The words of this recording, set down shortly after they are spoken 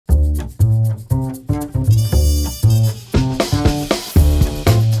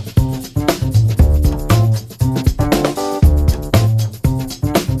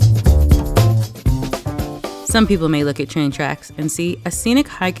Some people may look at train tracks and see a scenic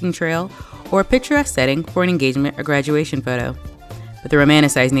hiking trail or a picturesque setting for an engagement or graduation photo. But the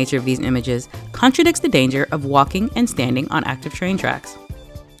romanticized nature of these images contradicts the danger of walking and standing on active train tracks.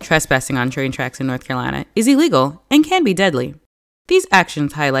 Trespassing on train tracks in North Carolina is illegal and can be deadly. These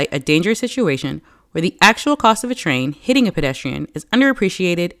actions highlight a dangerous situation where the actual cost of a train hitting a pedestrian is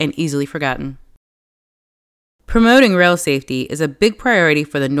underappreciated and easily forgotten. Promoting rail safety is a big priority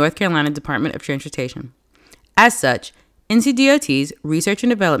for the North Carolina Department of Transportation. As such, NCDOT's Research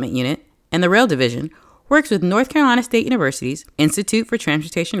and Development Unit and the Rail Division works with North Carolina State University's Institute for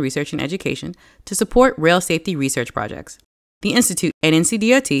Transportation Research and Education to support rail safety research projects. The Institute and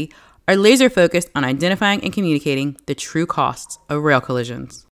NCDOT are laser-focused on identifying and communicating the true costs of rail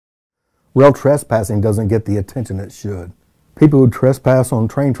collisions. Rail trespassing doesn't get the attention it should. People who trespass on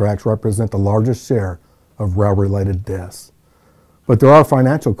train tracks represent the largest share of rail-related deaths. But there are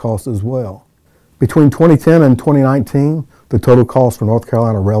financial costs as well. Between 2010 and 2019, the total cost for North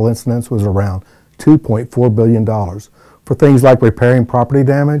Carolina rail incidents was around $2.4 billion for things like repairing property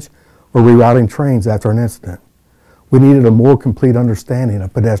damage or rerouting trains after an incident. We needed a more complete understanding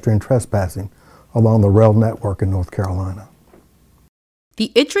of pedestrian trespassing along the rail network in North Carolina.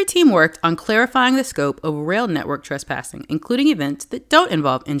 The ITRA team worked on clarifying the scope of rail network trespassing, including events that don't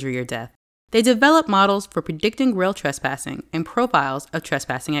involve injury or death. They developed models for predicting rail trespassing and profiles of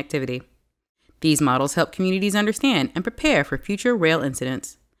trespassing activity. These models help communities understand and prepare for future rail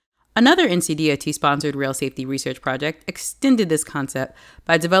incidents. Another NCDOT-sponsored rail safety research project extended this concept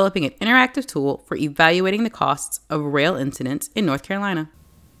by developing an interactive tool for evaluating the costs of rail incidents in North Carolina.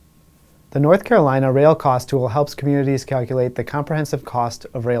 The North Carolina Rail Cost Tool helps communities calculate the comprehensive cost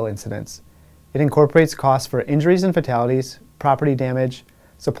of rail incidents. It incorporates costs for injuries and fatalities, property damage,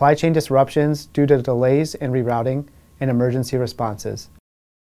 supply chain disruptions due to delays and rerouting, and emergency responses.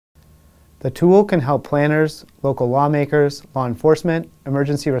 The tool can help planners, local lawmakers, law enforcement,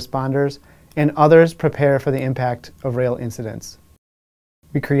 emergency responders, and others prepare for the impact of rail incidents.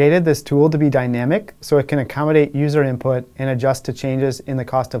 We created this tool to be dynamic so it can accommodate user input and adjust to changes in the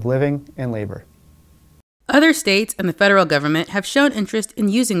cost of living and labor. Other states and the federal government have shown interest in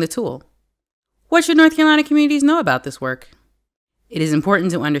using the tool. What should North Carolina communities know about this work? It is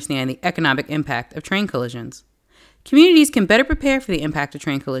important to understand the economic impact of train collisions. Communities can better prepare for the impact of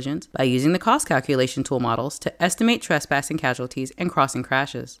train collisions by using the cost calculation tool models to estimate trespassing casualties and crossing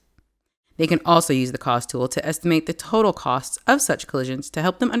crashes. They can also use the cost tool to estimate the total costs of such collisions to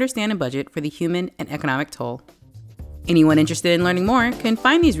help them understand and budget for the human and economic toll. Anyone interested in learning more can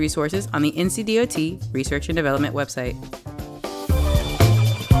find these resources on the NCDOT Research and Development website.